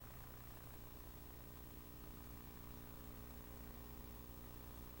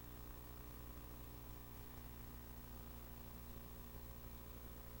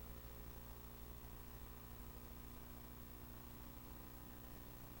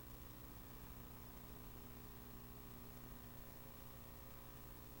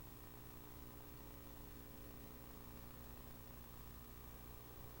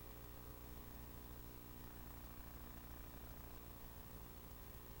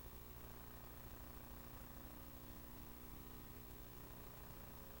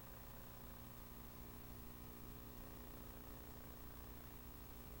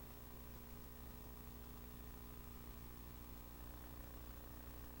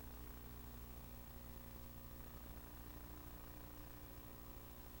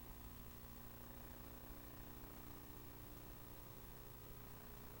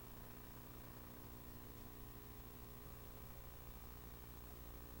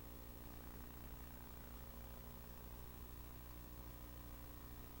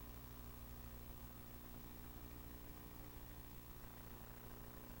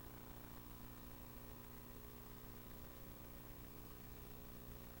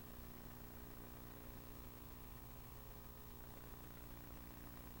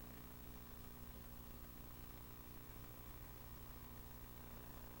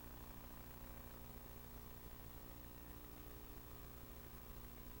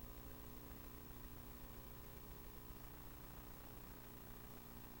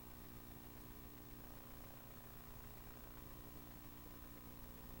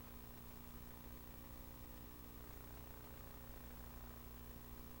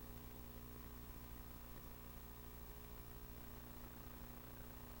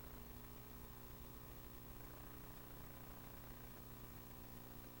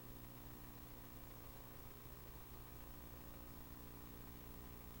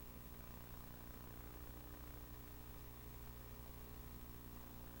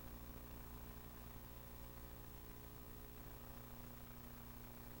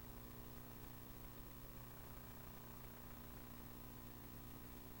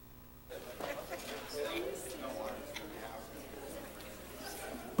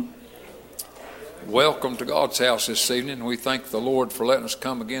Welcome to God's house this evening. We thank the Lord for letting us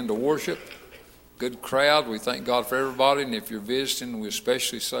come again to worship. Good crowd. We thank God for everybody. And if you're visiting, we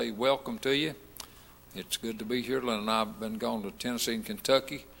especially say welcome to you. It's good to be here. Lynn and I have been gone to Tennessee and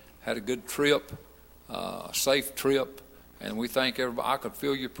Kentucky. Had a good trip, a safe trip. And we thank everybody. I could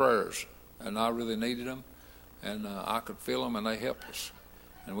feel your prayers, and I really needed them. And I could feel them, and they helped us.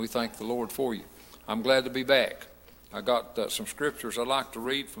 And we thank the Lord for you. I'm glad to be back. I got some scriptures I'd like to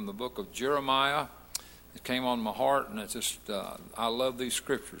read from the book of Jeremiah. It came on my heart, and it's just, I love these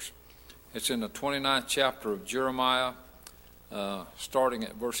scriptures. It's in the 29th chapter of Jeremiah, starting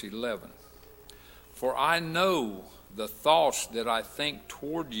at verse 11. For I know the thoughts that I think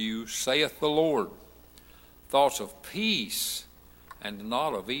toward you, saith the Lord, thoughts of peace and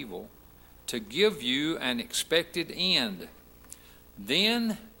not of evil, to give you an expected end.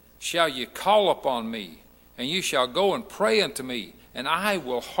 Then shall ye call upon me, and you shall go and pray unto me, and I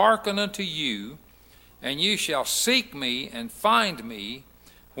will hearken unto you, and you shall seek me and find me,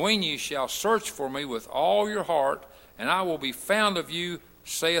 when you shall search for me with all your heart, and I will be found of you,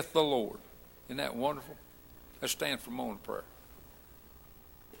 saith the Lord. Isn't that wonderful? Let's stand for a moment of prayer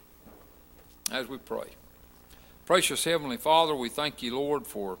as we pray. Precious Heavenly Father, we thank you, Lord,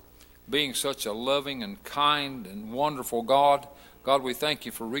 for being such a loving and kind and wonderful God. God, we thank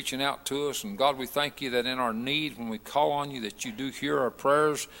you for reaching out to us. And God, we thank you that in our need, when we call on you, that you do hear our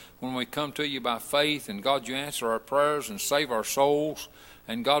prayers when we come to you by faith. And God, you answer our prayers and save our souls.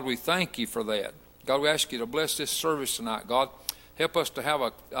 And God, we thank you for that. God, we ask you to bless this service tonight. God, help us to have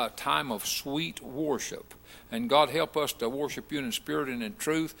a time of sweet worship. And God, help us to worship you in spirit and in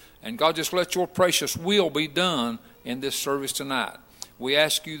truth. And God, just let your precious will be done in this service tonight. We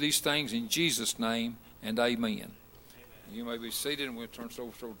ask you these things in Jesus' name, and amen. You may be seated, and we'll turn this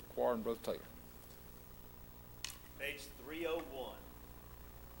over to the choir and Brother Taylor. Page 301.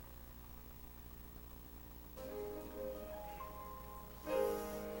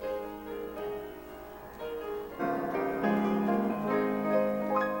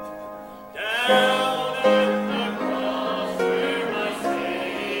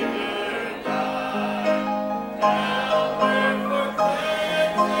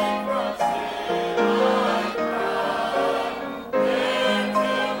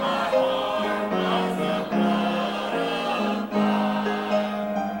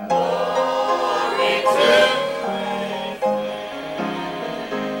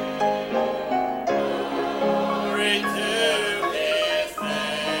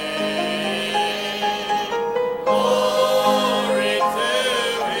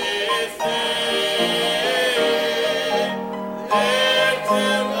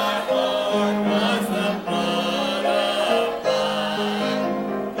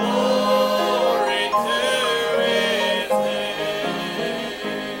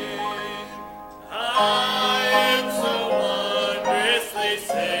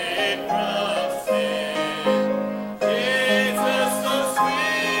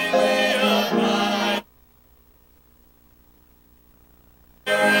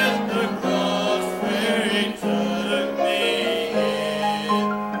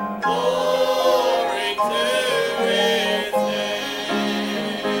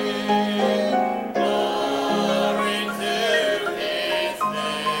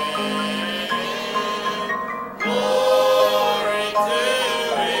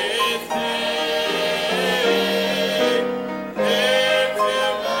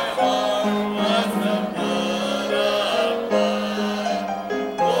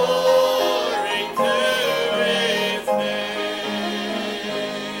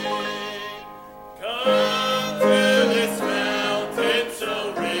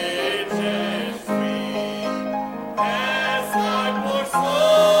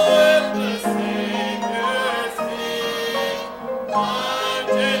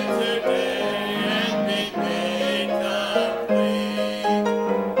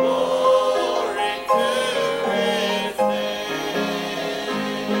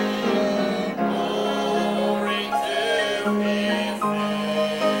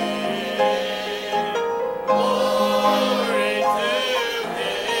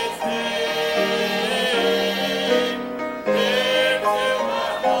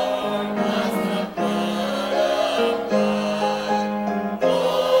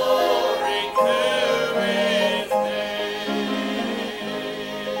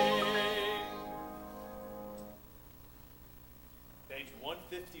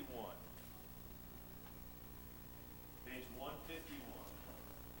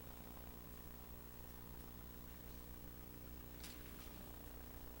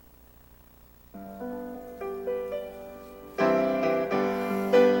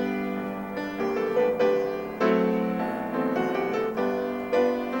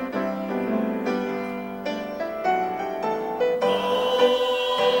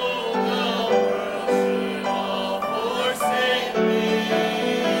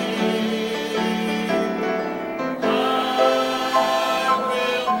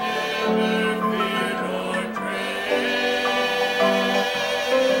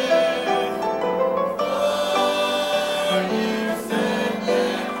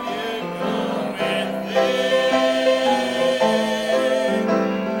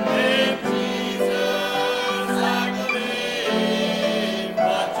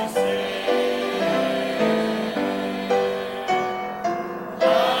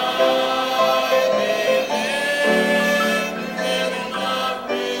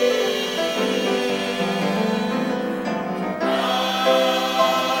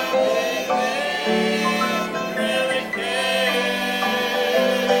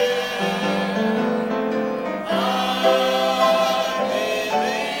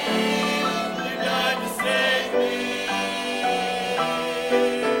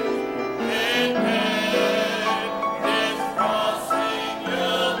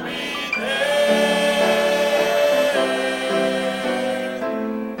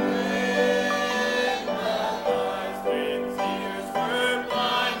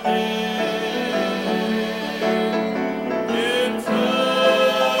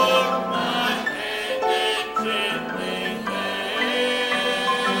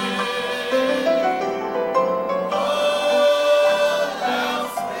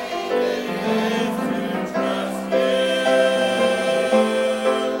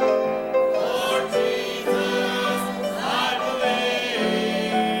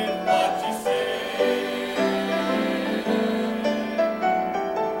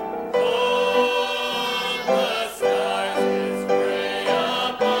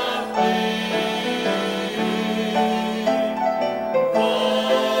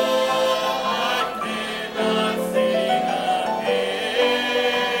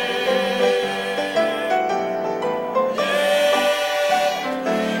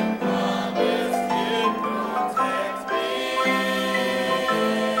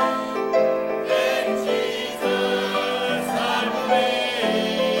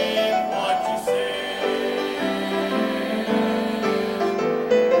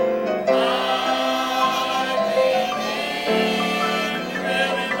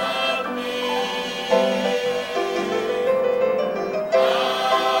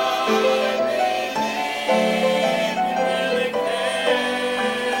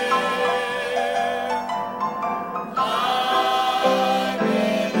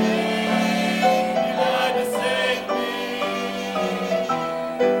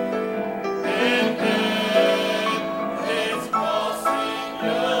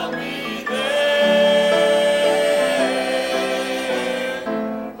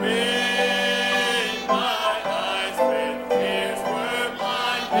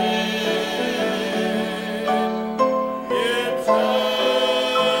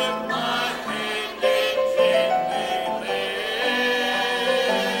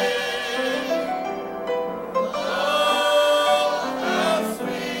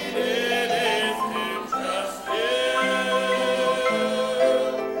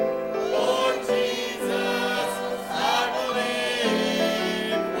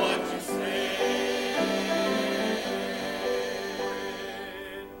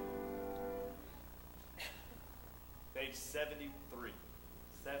 page 73.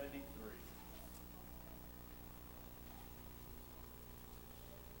 73.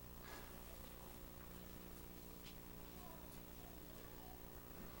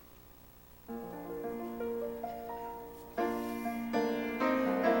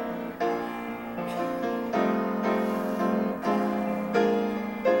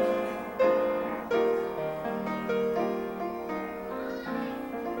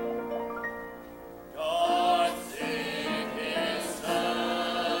 God sing his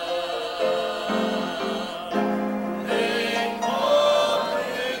son.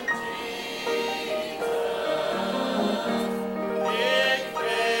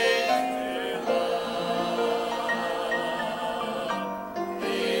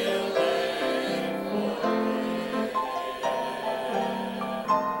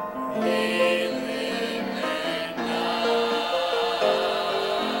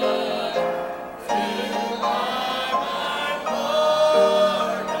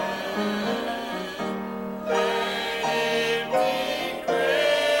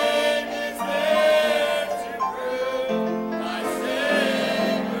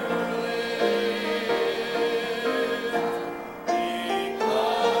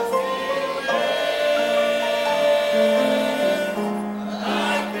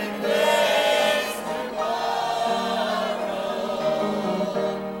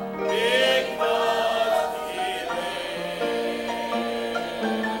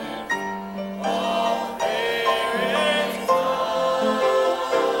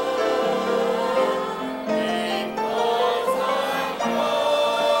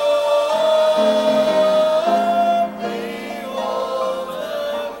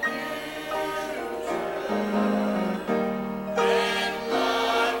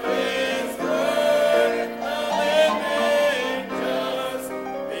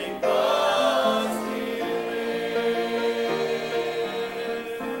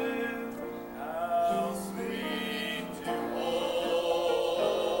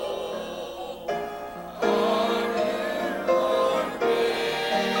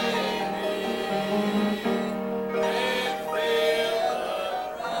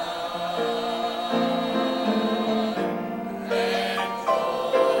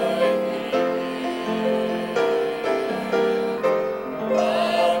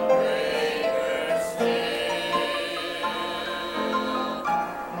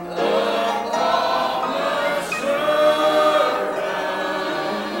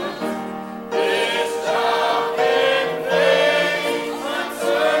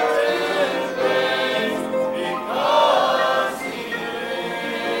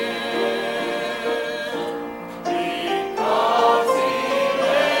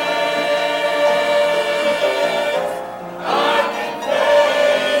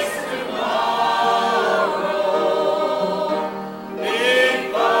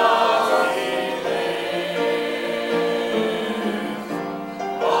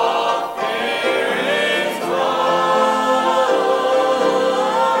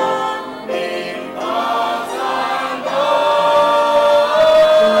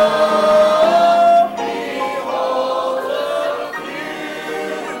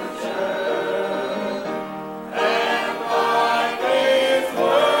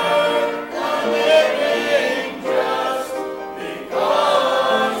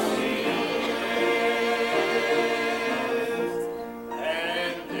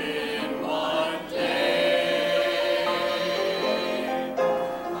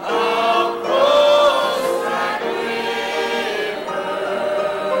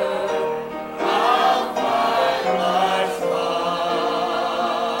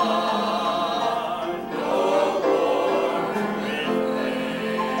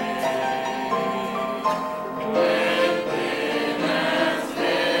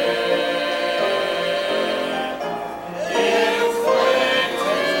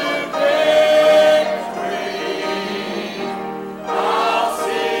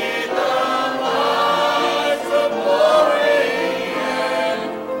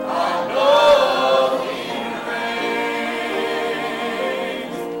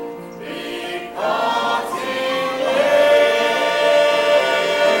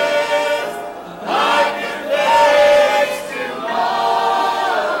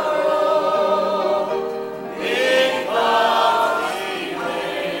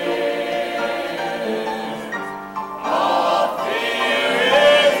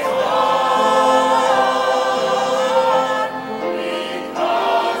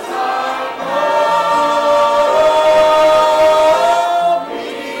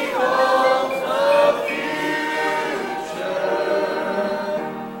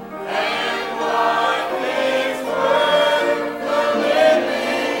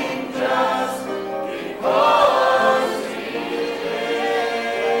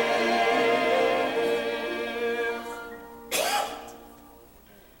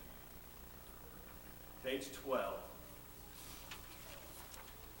 Page 12.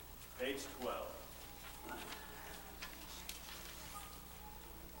 Page 12.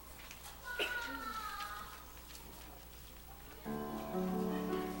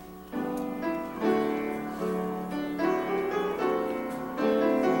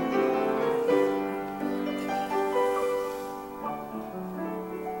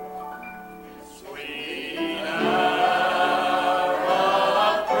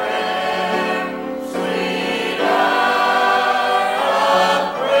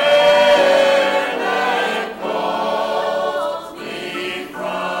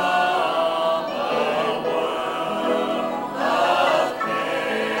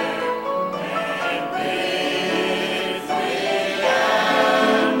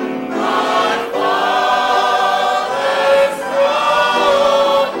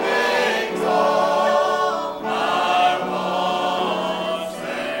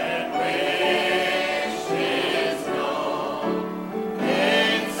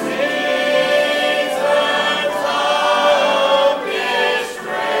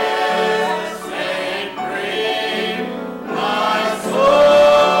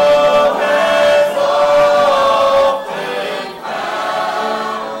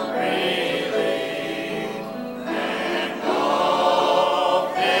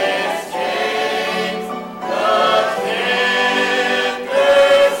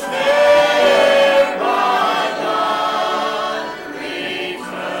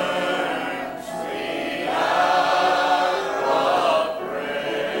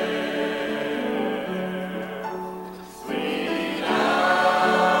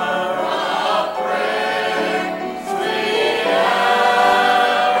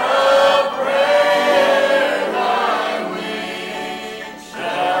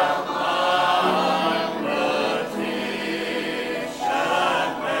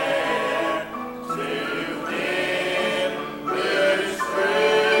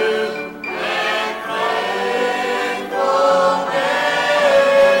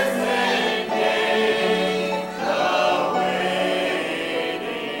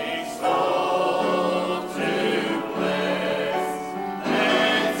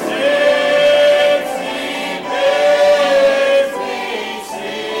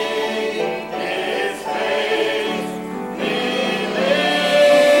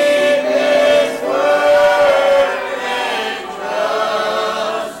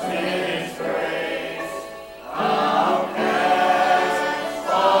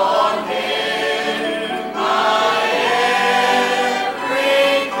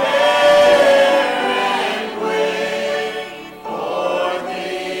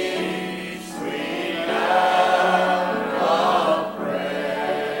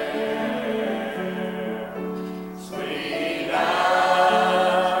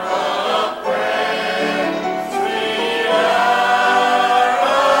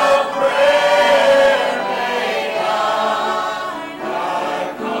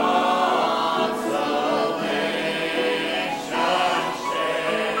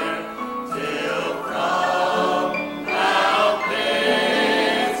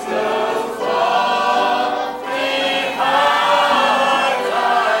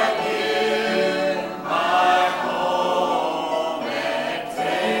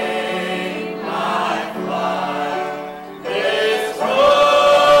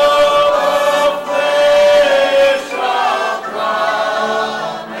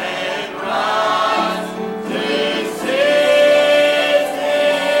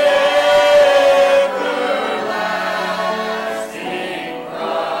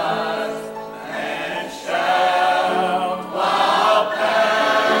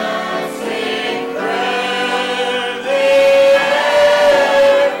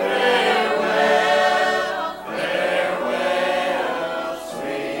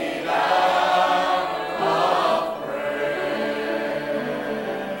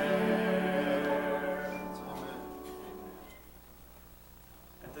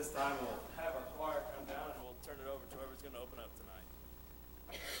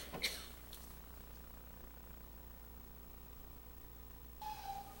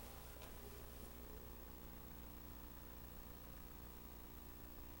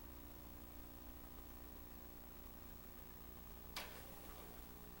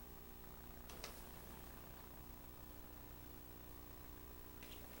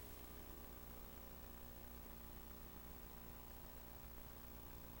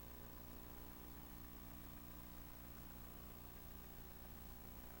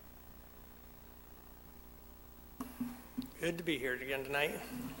 Good to be here again tonight.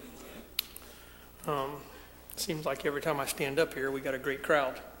 Seems like every time I stand up here, we got a great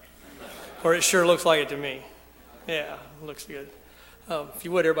crowd. Or it sure looks like it to me. Yeah, it looks good. If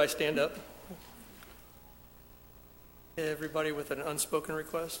you would, everybody stand up. Everybody with an unspoken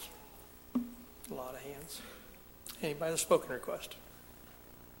request? A lot of hands. Anybody with a spoken request?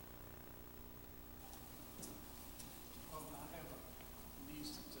 I have a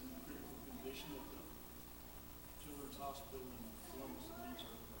niece that's in a critical condition at the Children's Hospital in Columbus, and needs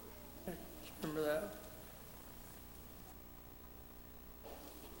her. Remember that?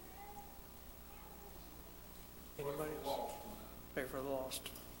 Anybody else? Pray for the lost.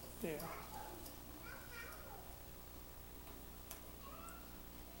 Yeah.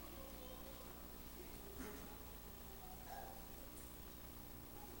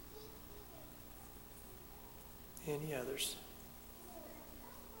 Any others?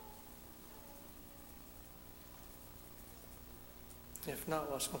 If not,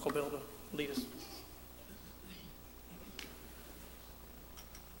 we'll ask Uncle Bill to lead us.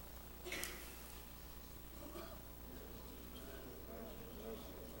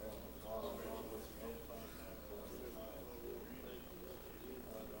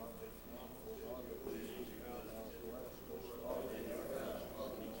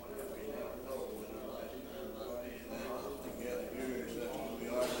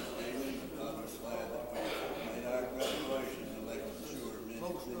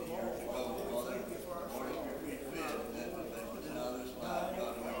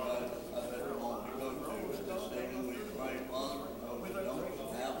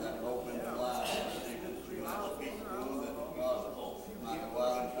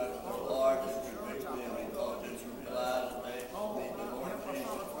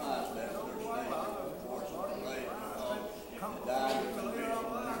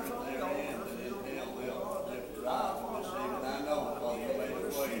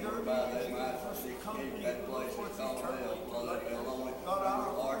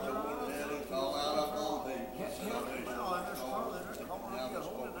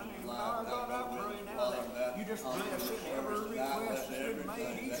 You just bless it, every request that's been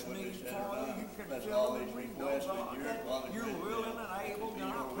made, each need for you. You can fill the windows on that. You're willing and able, and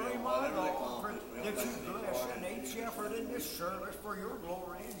I pray, my Lord, that you bless in each effort in this service for your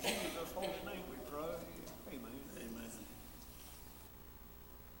glory. In Jesus' holy name we pray. Amen. Amen.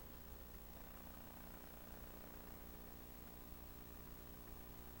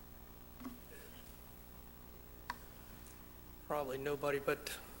 Probably nobody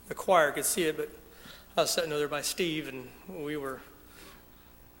but the choir could see it, but I was sitting over there by Steve, and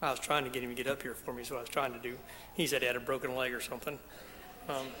I was trying to get him to get up here for me, so I was trying to do. He said he had a broken leg or something.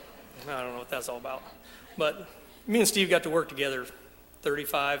 I don't know what that's all about. But me and Steve got to work together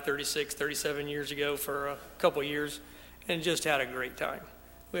 35, 36, 37 years ago for a couple of years, and just had a great time.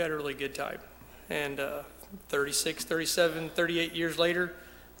 We had a really good time. And 36, 37, 38 years later,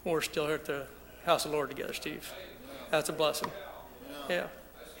 we're still here at the House of the Lord together, Steve. That's a blessing. Yeah.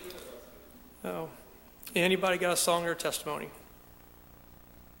 Oh. Anybody got a song or a testimony?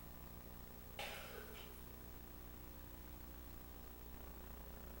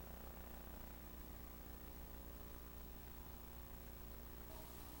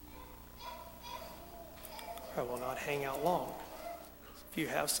 I will not hang out long. If you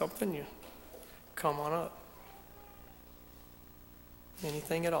have something, you come on up.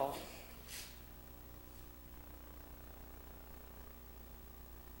 Anything at all.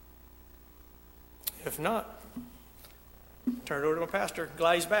 If not, turn it over to my pastor.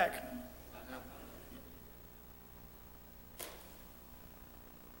 Glad he's back.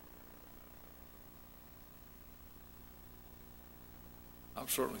 I'm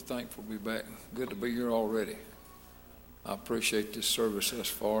certainly thankful to be back. Good to be here already. I appreciate this service thus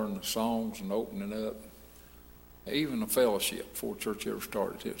far and the songs and opening up. Even the fellowship before church ever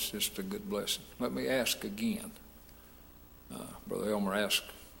started. It's just a good blessing. Let me ask again. Brother Elmer asked,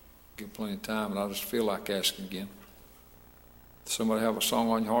 give plenty of time, and I just feel like asking again. Does somebody have a song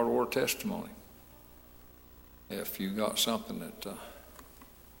on your heart or a testimony? If you got something that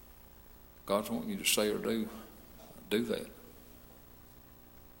God's wanting you to say or do that.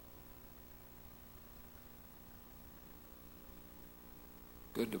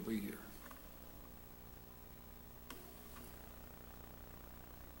 Good to be here.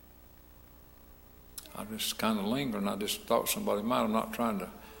 I just kind of lingering. I just thought somebody might. I'm not trying to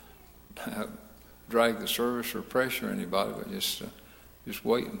drag the service or pressure anybody, but just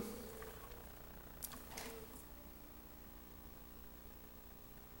waiting. You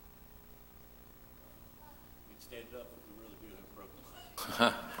can stand up if you really do have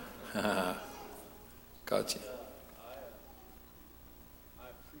a broken. Gotcha. I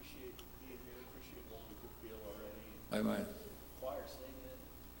appreciate being here. Appreciate what we could feel already. Amen. Choir singing.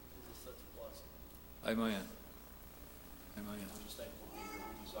 This is such a Amen. Amen. I'm just thankful to be here.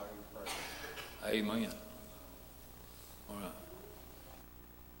 We desire your prayer. Amen. All right.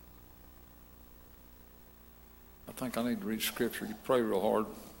 I think I need to read Scripture. You pray real hard.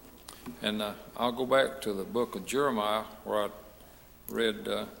 And I'll go back to the book of Jeremiah where I read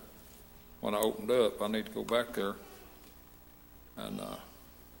when I opened up. I need to go back there and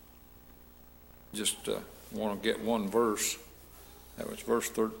just want to get one verse. That was verse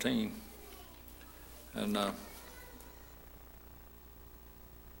 13. And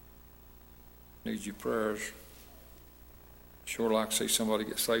need your prayers. Sure like to see somebody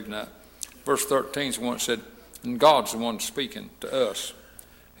get saved tonight. Verse 13 is the one that said, and God's the one speaking to us.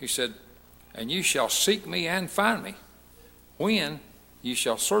 He said, and you shall seek me and find me when you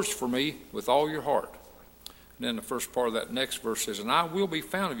shall search for me with all your heart. And then the first part of that next verse says, and I will be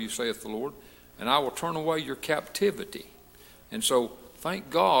found of you, saith the Lord, and I will turn away your captivity. And so thank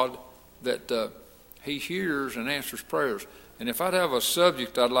God that he hears and answers prayers. And if I'd have a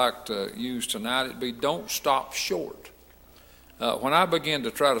subject I'd like to use tonight, it'd be don't stop short. When I began to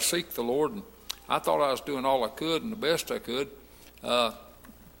try to seek the Lord, and I thought I was doing all I could and the best I could,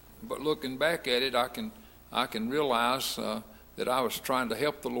 but looking back at it, I can realize that I was trying to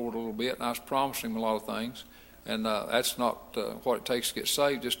help the Lord a little bit, and I was promising him a lot of things. And that's not what it takes to get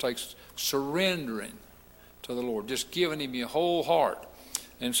saved. It just takes surrendering to the Lord, just giving him your whole heart.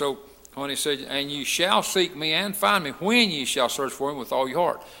 And so when he said, and you shall seek me and find me when you shall search for him with all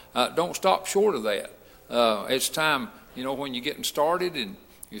your heart. Don't stop short of that. It's time, when you're getting started and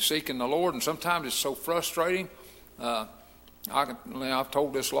you're seeking the Lord, and sometimes it's so frustrating. I've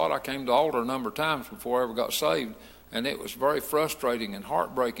told this a lot. I came to the altar a number of times before I ever got saved, and it was very frustrating and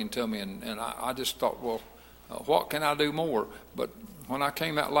heartbreaking to me, and I just thought, well, what can I do more? But when I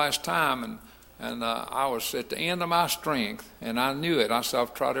came out last time, and I was at the end of my strength, and I knew it. I said,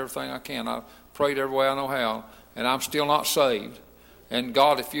 I've tried everything I can. I've prayed every way I know how, and I'm still not saved. And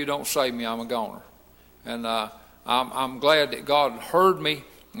God, if you don't save me, I'm a goner. And I'm glad that God heard me.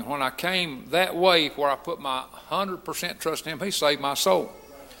 And when I came that way where I put my 100% trust in him, he saved my soul.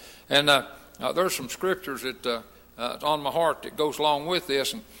 And there's some scriptures that on my heart that goes along with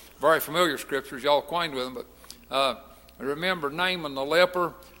this, and very familiar scriptures, y'all acquainted with them. But I remember Naaman the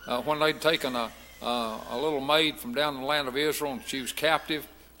leper, when they'd taken a little maid from down in the land of Israel, and she was captive,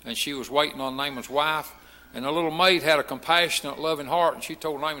 and she was waiting on Naaman's wife. And the little maid had a compassionate, loving heart, and she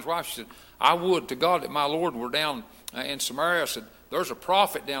told Naaman's wife, she said, I would to God that my Lord were down in Samaria. I said, there's a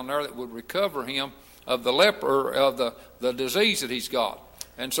prophet down there that would recover him of the leper, of the disease that he's got.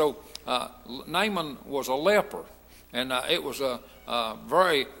 And so Naaman was a leper, and it was a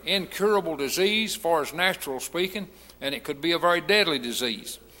very incurable disease, as far as natural speaking, and it could be a very deadly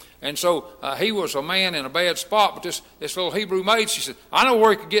disease. And so he was a man in a bad spot, but this little Hebrew maid, she said, I know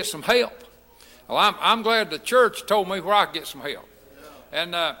where he could get some help. Well, I'm glad the church told me where I could get some help.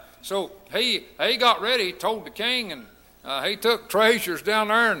 And so he got ready, he told the king, and he took treasures down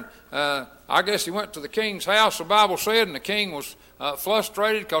there, and I guess he went to the king's house, the Bible said, and the king was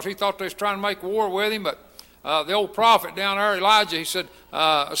frustrated because he thought they was trying to make war with him. But the old prophet down there, Elijah, he said,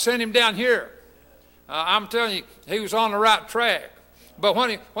 send him down here. I'm telling you, he was on the right track. But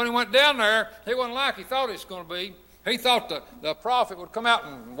when he went down there, he wasn't like he thought it was going to be. He thought the prophet would come out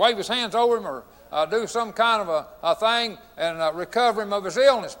and wave his hands over him or do some kind of a thing and recover him of his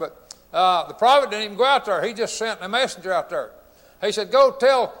illness. But the prophet didn't even go out there. He just sent a messenger out there. He said, go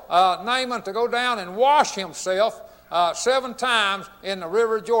tell Naaman to go down and wash himself 7 times in the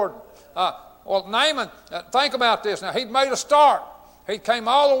river Jordan. Well, Naaman, think about this. Now, he'd made a start. He came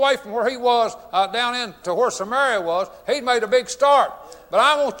all the way from where he was down into where Samaria was. He'd made a big start. But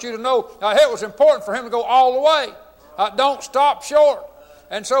I want you to know it was important for him to go all the way. Don't stop short.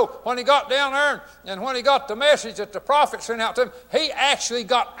 And so when he got down there and when he got the message that the prophet sent out to him, he actually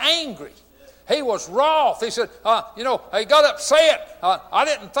got angry. He was wroth. He said, he got upset. I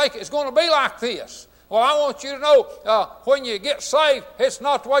didn't think it was going to be like this. Well, I want you to know when you get saved, it's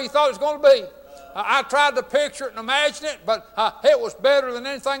not the way you thought it was going to be. I tried to picture it and imagine it, but it was better than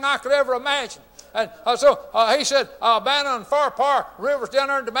anything I could ever imagine. And so he said, Abana and Pharpar rivers down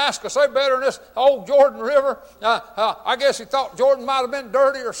there in Damascus, they're better than this old Jordan River. I guess he thought Jordan might have been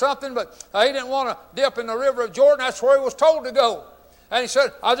dirty or something, but he didn't want to dip in the river of Jordan. That's where he was told to go. And he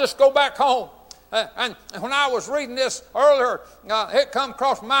said, I'll just go back home. And when I was reading this earlier, it come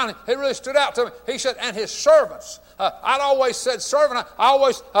across my mind. It really stood out to me. He said, and his servants. I'd always said servant. I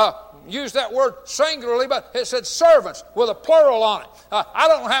always used that word singularly, but it said servants with a plural on it. I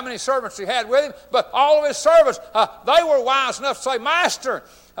don't know how many servants he had with him, but all of his servants, they were wise enough to say, Master,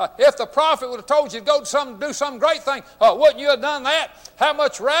 If the prophet would have told you to go do some great thing, wouldn't you have done that? How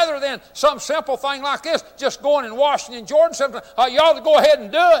much rather than some simple thing like this, just going and washing in Jordan, you ought to go ahead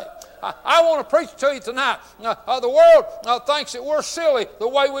and do it. I want to preach to you tonight. The world thinks that we're silly the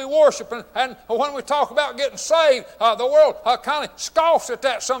way we worship, and when we talk about getting saved, the world kind of scoffs at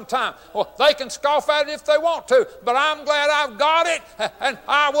that sometimes. Well, they can scoff at it if they want to, but I'm glad I've got it, and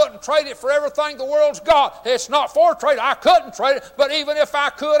I wouldn't trade it for everything the world's got. It's not for trade. I couldn't trade it, but even if I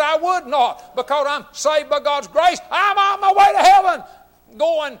could, I would not, because I'm saved by God's grace. I'm on my way to heaven.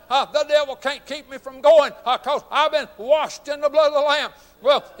 Going, the devil can't keep me from going, because I've been washed in the blood of the Lamb.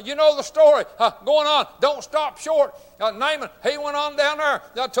 Well, you know the story going on. Don't stop short. Naaman, he went on down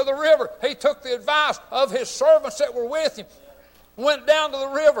there to the river. He took the advice of his servants that were with him. Went down to the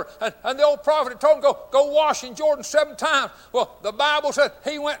river, and the old prophet had told him, go wash in Jordan 7 times. Well, the Bible said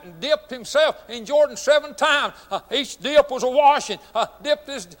he went and dipped himself in Jordan 7 times. Each dip was a washing. Dipped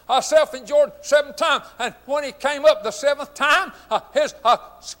himself in Jordan 7 times. And when he came up the 7th time, his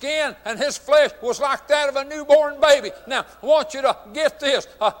skin and his flesh was like that of a newborn baby. Now, I want you to get this.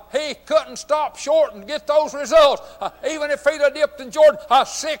 He couldn't stop short and get those results. Even if he'd have dipped in Jordan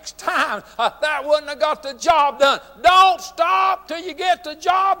 6 times, that wouldn't have got the job done. Don't stop till you get the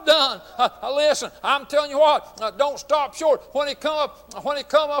job done. Listen, I'm telling you what, don't stop short. When he come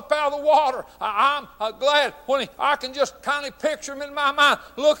up out of the water, I'm glad when I can just kind of picture him in my mind,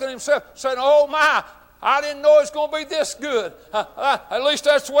 looking at himself, saying, oh my, I didn't know it was going to be this good. At least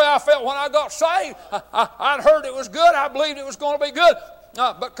that's the way I felt when I got saved. I'd heard it was good. I believed it was going to be good.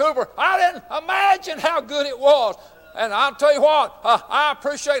 But Cooper, I didn't imagine how good it was. And I'll tell you what, I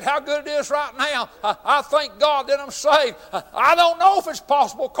appreciate how good it is right now. I thank God that I'm saved. I don't know if it's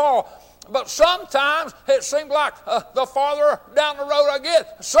possible, Carl, but sometimes it seems like the farther down the road I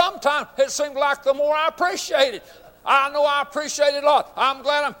get, sometimes it seems like the more I appreciate it. I know I appreciate it a lot. I'm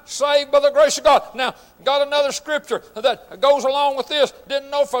glad I'm saved by the grace of God. Now, got another scripture that goes along with this. Didn't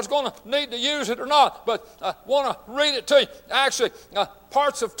know if I was going to need to use it or not, but I want to read it to you. Actually,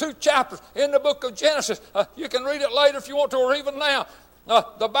 parts of 2 chapters in the book of Genesis. You can read it later if you want to, or even now.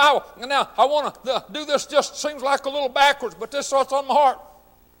 The Bible. Now, I want to do this, just seems like a little backwards, but this is what's on my heart.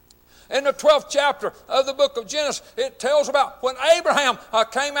 In the 12th chapter of the book of Genesis, it tells about when Abraham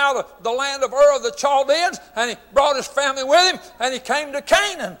came out of the land of Ur of the Chaldeans, and he brought his family with him, and he came to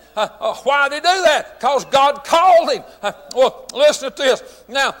Canaan. Why did he do that? Because God called him. Well, listen to this.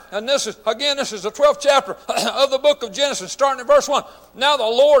 Now, and this is the 12th chapter of the book of Genesis, starting in verse 1. Now the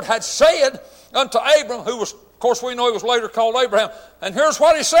Lord had said unto Abram, who was, of course, we know he was later called Abraham. And here's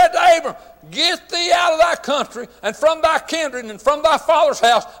what he said to Abram. Get thee out of thy country, and from thy kindred, and from thy father's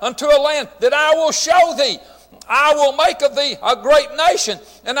house, unto a land that I will show thee. I will make of thee a great nation,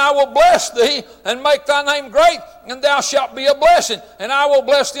 and I will bless thee, and make thy name great, and thou shalt be a blessing. And I will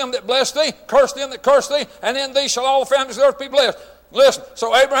bless them that bless thee, curse them that curse thee, and in thee shall all the families of the earth be blessed. Listen,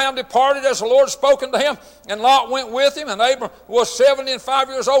 so Abraham departed as the Lord had spoken to him, and Lot went with him, and Abraham was 75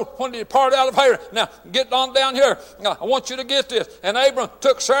 years old when he departed out of Haran. Now, get on down here. Now, I want you to get this. And Abraham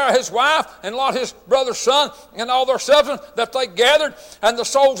took Sarah his wife, and Lot his brother's son, and all their substance that they gathered, and the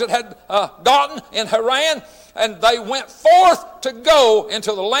souls that had gotten in Haran, and they went forth to go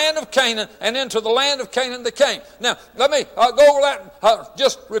into the land of Canaan, and into the land of Canaan they came. Now, let me go over that,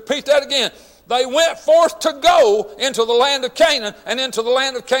 just repeat that again. They went forth to go into the land of Canaan, and into the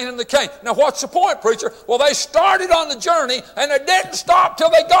land of Canaan they came. Now, what's the point, preacher? Well, they started on the journey, and they didn't stop till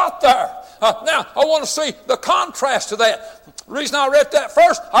they got there. Now, I want to see the contrast to that. The reason I read that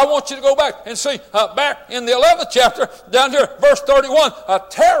first, I want you to go back and see back in the 11th chapter, down here, verse 31.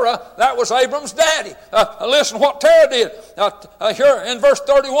 Terah, that was Abram's daddy. Listen what Terah did. Here in verse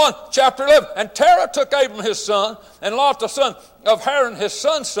 31, chapter 11. And Terah took Abram his son, and Lot the son of Haran his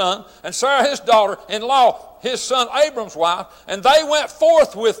son's son, and Sarah his daughter-in-law, his son Abram's wife, and they went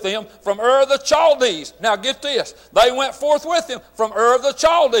forth with them from Ur of the Chaldees. Now get this. They went forth with him from Ur of the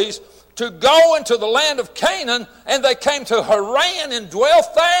Chaldees to go into the land of Canaan, and they came to Haran and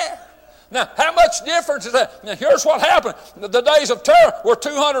dwelt there. Now, how much difference is that? Now, here's what happened. The days of Terah were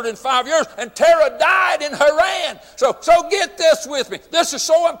 205 years, and Terah died in Haran. So get this with me. This is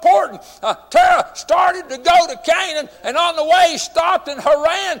so important. Terah started to go to Canaan, and on the way he stopped in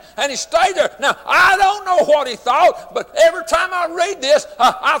Haran, and he stayed there. Now, I don't know what he thought, but every time I read this,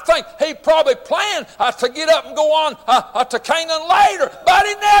 I think he probably planned to get up and go on to Canaan later, but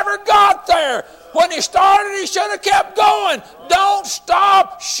he never got there. When he started, he should have kept going. Don't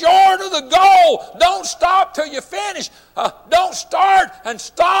stop short of the goal. Don't stop till you finish. Don't start and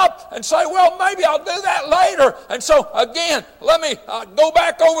stop and say, well, maybe I'll do that later. And so, again, let me go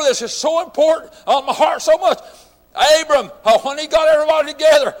back over this. It's so important on my heart so much. Abram, when he got everybody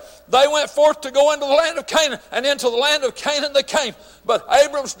together, they went forth to go into the land of Canaan, and into the land of Canaan they came. But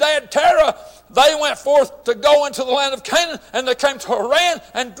Abram's dad, Terah, they went forth to go into the land of Canaan, and they came to Haran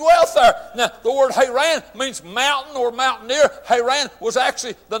and dwelt there. Now, the word Haran means mountain or mountaineer. Haran was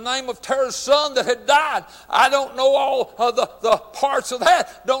actually the name of Terah's son that had died. I don't know all of the parts of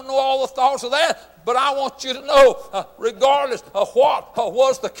that, don't know all the thoughts of that, but I want you to know, regardless of what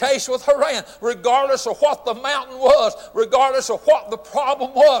was the case with Haran, regardless of what the mountain was, regardless of what the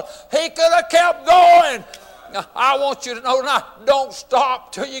problem was, he could have kept going. Now, I want you to know tonight, don't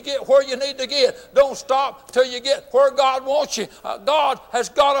stop till you get where you need to get. Don't stop till you get where God wants you. God has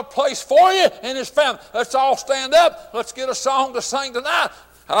got a place for you in His family. Let's all stand up. Let's get a song to sing tonight.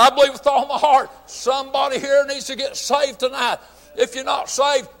 I believe with all my heart, somebody here needs to get saved tonight. If you're not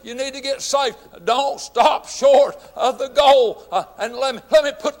saved, you need to get saved. Don't stop short of the goal. And let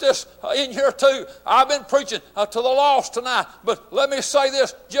me put this in here too. I've been preaching to the lost tonight, but let me say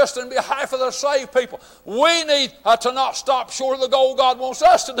this just in behalf of the saved people. We need to not stop short of the goal God wants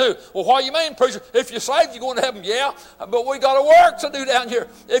us to do. Well, what do you mean, preacher? If you're saved, you're going to heaven. Yeah, but we got a work to do down here.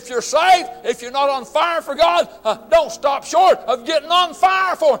 If you're saved, if you're not on fire for God, don't stop short of getting on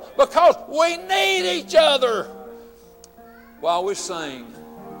fire for Him, because we need each other. While we sing,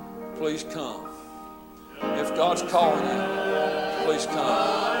 please come. If God's calling you, please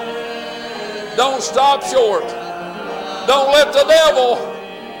come. Don't stop short. Don't let the devil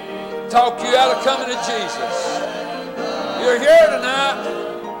talk you out of coming to Jesus. You're here tonight.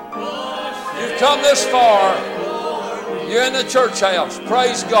 You've come this far. You're in the church house.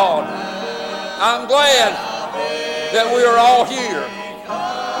 Praise God. I'm glad that we are all here.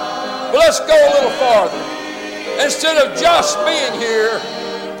 But let's go a little farther. Instead of just being here,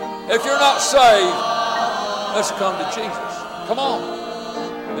 if you're not saved, let's come to Jesus. Come on.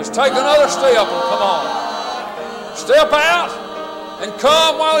 Let's take another step and come on. Step out and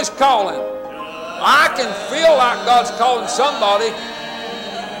come while He's calling. I can feel like God's calling somebody,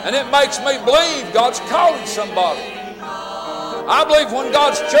 and it makes me believe God's calling somebody. I believe when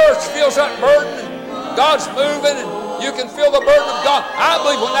God's church feels that burden, and God's moving, and you can feel the burden of God, I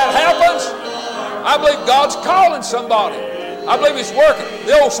believe when that happens, I believe God's calling somebody. I believe He's working.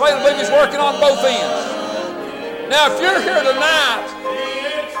 The old saying, I believe He's working on both ends. Now, if you're here tonight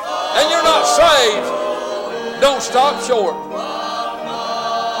and you're not saved, don't stop short.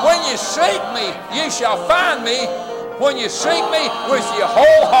 When you seek me, you shall find me. When you seek me with your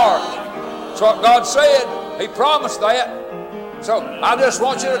whole heart. That's what God said. He promised that. So I just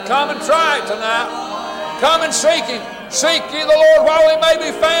want you to come and try it tonight. Come and seek Him. Seek ye the Lord while He may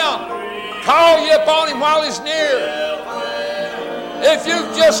be found. Call ye upon Him while He's near. If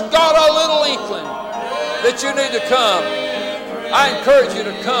you've just got a little inkling that you need to come, I encourage you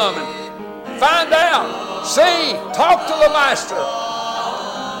to come and find out. See, talk to the Master.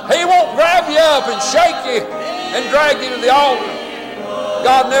 He won't grab you up and shake you and drag you to the altar.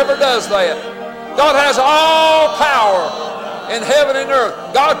 God never does that. God has all power in heaven and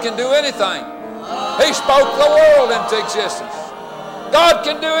earth. God can do anything. He spoke the world into existence. God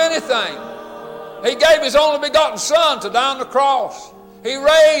can do anything. He gave His only begotten Son to die on the cross. He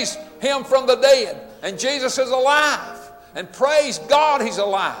raised Him from the dead. And Jesus is alive. And praise God, He's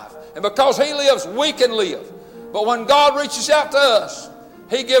alive. And because He lives, we can live. But when God reaches out to us,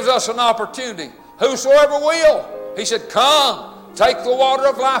 He gives us an opportunity. Whosoever will, He said, come, take the water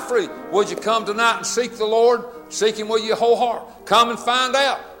of life free. Would you come tonight and seek the Lord? Seek Him with your whole heart. Come and find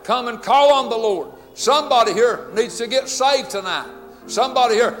out. Come and call on the Lord. Somebody here needs to get saved tonight.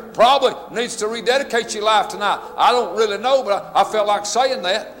 Somebody here probably needs to rededicate your life tonight. I don't really know, but I felt like saying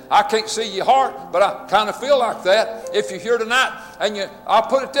that. I can't see your heart, but I kind of feel like that. If you're here tonight, and I'll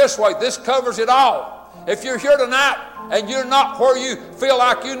put it this way, this covers it all. If you're here tonight and you're not where you feel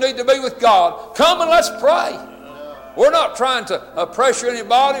like you need to be with God, come and let's pray. We're not trying to pressure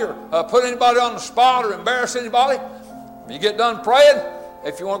anybody or put anybody on the spot or embarrass anybody. When you get done praying,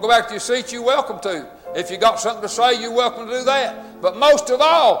 if you want to go back to your seat, you're welcome to. If you got something to say, you're welcome to do that. But most of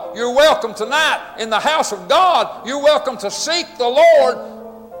all, you're welcome tonight in the house of God. You're welcome to seek the Lord.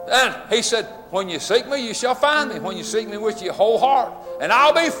 And He said, when you seek me, you shall find me. When you seek me with your whole heart. And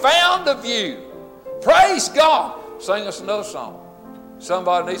I'll be found of you. Praise God. Sing us another song.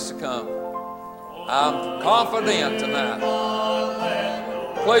 Somebody needs to come. I'm confident tonight.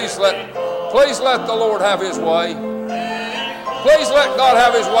 Please let the Lord have His way. Please let God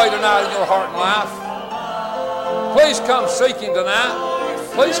have His way tonight in your heart and life. Please come seek Him tonight.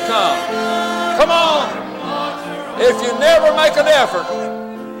 Please come. Come on. If you never make an effort,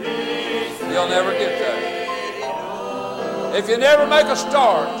 you'll never get there. If you never make a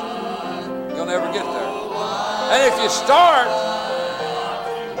start, you'll never get there. And if you start,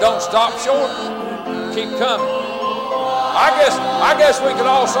 don't stop short. Keep coming. I guess we could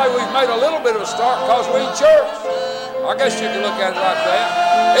all say we've made a little bit of a start because we're in church. I guess you can look at it like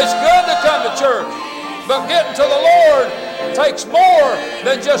that. It's good to come to church, but getting to the Lord takes more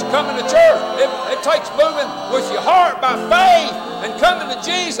than just coming to church. It takes moving with your heart by faith and coming to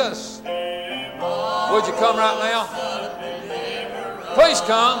Jesus. Would you come right now? Please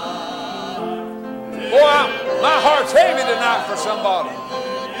come. Boy, my heart's heavy tonight for somebody.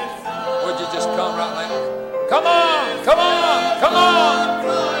 Would you just come right now? Come on, come on, come on.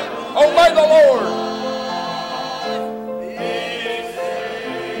 Obey the Lord.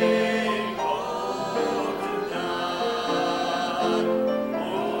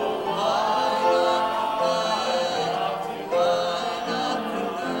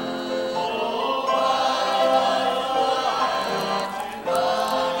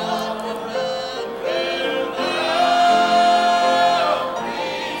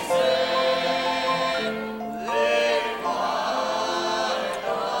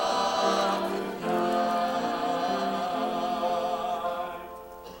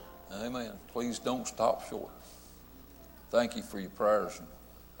 Don't stop short. Thank you for your prayers. And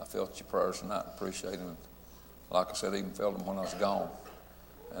I felt your prayers tonight and appreciate them. Like I said, I even felt them when I was gone.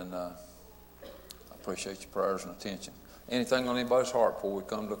 And I appreciate your prayers and attention. Anything on anybody's heart before we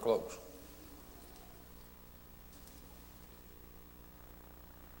come to a close?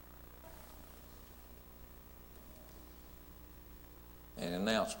 Any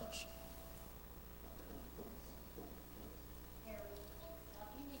announcements?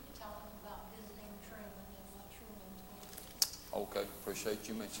 Okay, appreciate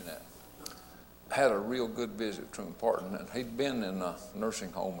you mentioning that. I had a real good visit with Truman Parton, and he'd been in a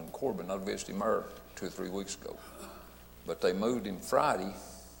nursing home in Corbin. I visited him there 2 or 3 weeks ago. But they moved him Friday,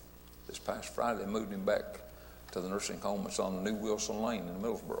 this past Friday, they moved him back to the nursing home that's on New Wilson Lane in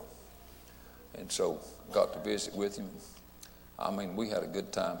Middlesboro. And so I got to visit with him. I mean, we had a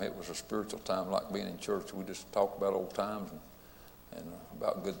good time. It was a spiritual time like being in church. We just talked about old times and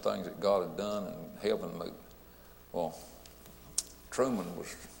about good things that God had done and heaven moved. Well, Truman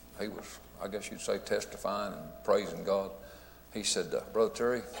was, I guess you'd say, testifying and praising God. He said, Brother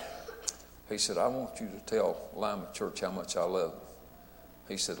Terry, he said, I want you to tell Lima Church how much I love them.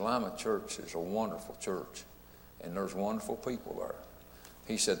 He said, Lima Church is a wonderful church, and there's wonderful people there.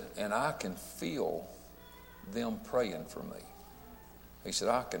 He said, and I can feel them praying for me. He said,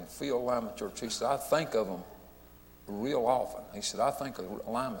 I can feel Lima Church. He said, I think of them real often. He said, I think of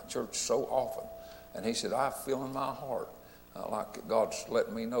Lima Church so often. And he said, I feel in my heart like God's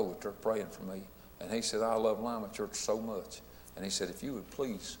letting me know that they're praying for me. And he said, I love Lima Church so much. And he said, if you would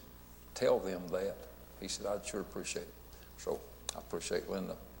please tell them that, he said, I'd sure appreciate it. So I appreciate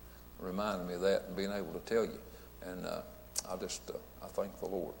Linda reminding me of that and being able to tell you. And I thank the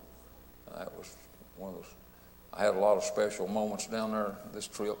Lord. That was one of those. I had a lot of special moments down there this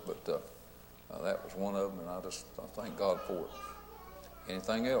trip, but that was one of them, and I thank God for it.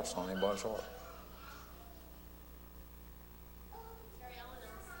 Anything else on anybody's heart? Terry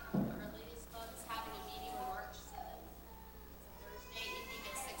Ellen, our ladies' club is having a meeting on March 7th. It's a Thursday evening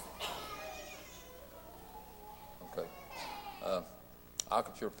at 6 o'clock here at the church. Okay. I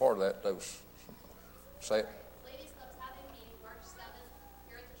could hear part of that. Say it. Ladies' club's having a meeting March 7th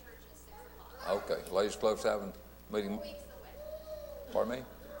here at the church at 6 o'clock. Okay. Ladies' club's having a meeting. 4 weeks away. Pardon me?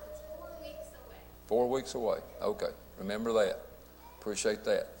 It's 4 weeks away. 4 weeks away. Okay. Remember that. Appreciate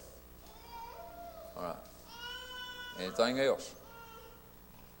that. All right. Anything else?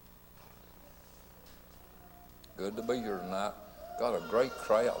 Good to be here tonight. Got a great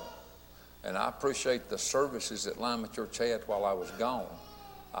crowd. And I appreciate the services that Lima Church had while I was gone.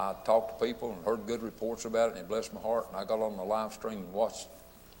 I talked to people and heard good reports about it, and it blessed my heart. And I got on the live stream and watched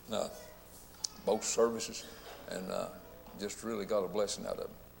both services, and just really got a blessing out of it.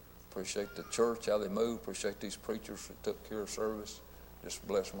 Appreciate the church, how they moved. Appreciate these preachers that took care of service. Just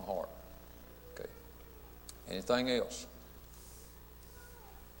blessed my heart. Okay. Anything else?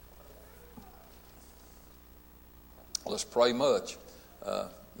 Let's pray much.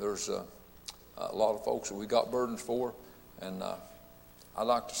 There's a lot of folks that we got burdens for, and I'd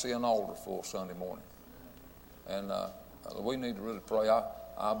like to see an altar full Sunday morning. And we need to really pray. I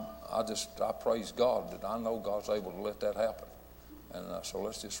praise God that I know God's able to let that happen. And so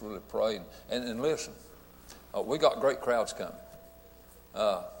let's just really pray. And listen, we got great crowds coming.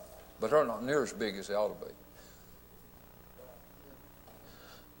 But they're not near as big as they ought to be.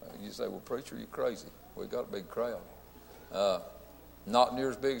 You say, well, preacher, you're crazy. We got a big crowd. Not near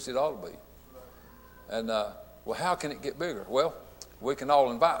as big as it ought to be. And, well, how can it get bigger? Well, we can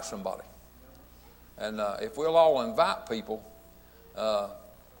all invite somebody. And if we'll all invite people,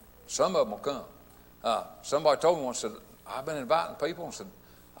 some of them will come. Somebody told me once, said, I've been inviting people, and said,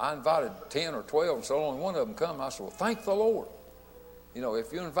 I invited 10 or 12, and so only one of them come. And I said, well, thank the Lord. You know,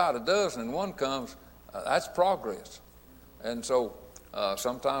 if you invite a dozen and one comes, that's progress. And so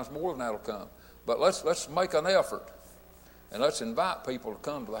sometimes more than that will come. But let's make an effort, and let's invite people to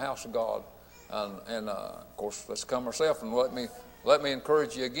come to the house of God. And of course, let's come ourselves. And let me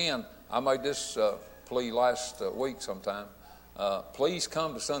encourage you again. I made this plea last week sometime. Please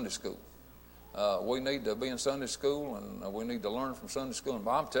come to Sunday school. We need to be in Sunday school, and we need to learn from Sunday school. And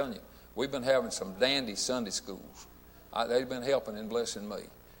I'm telling you, we've been having some dandy Sunday schools. They've been helping and blessing me.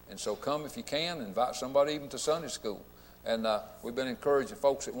 And so come if you can, invite somebody even to Sunday school. And we've been encouraging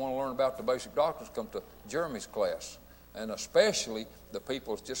folks that want to learn about the basic doctrines come to Jeremy's class. And especially the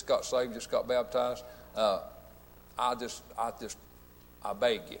people that just got saved, just got baptized. I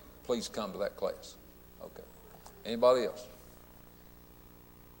beg you, please come to that class. Okay. Anybody else?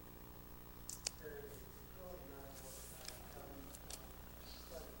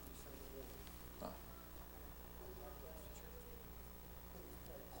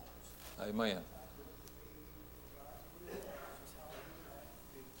 Amen.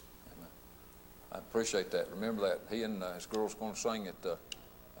 I appreciate that. Remember that. He and his girl's going to sing at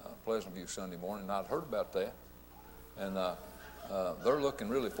Pleasant View Sunday morning, and I'd heard about that. And they're looking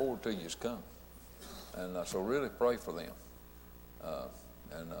really forward to you coming. And so really pray for them.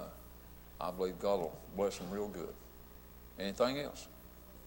 And I believe God will bless them real good. Anything else?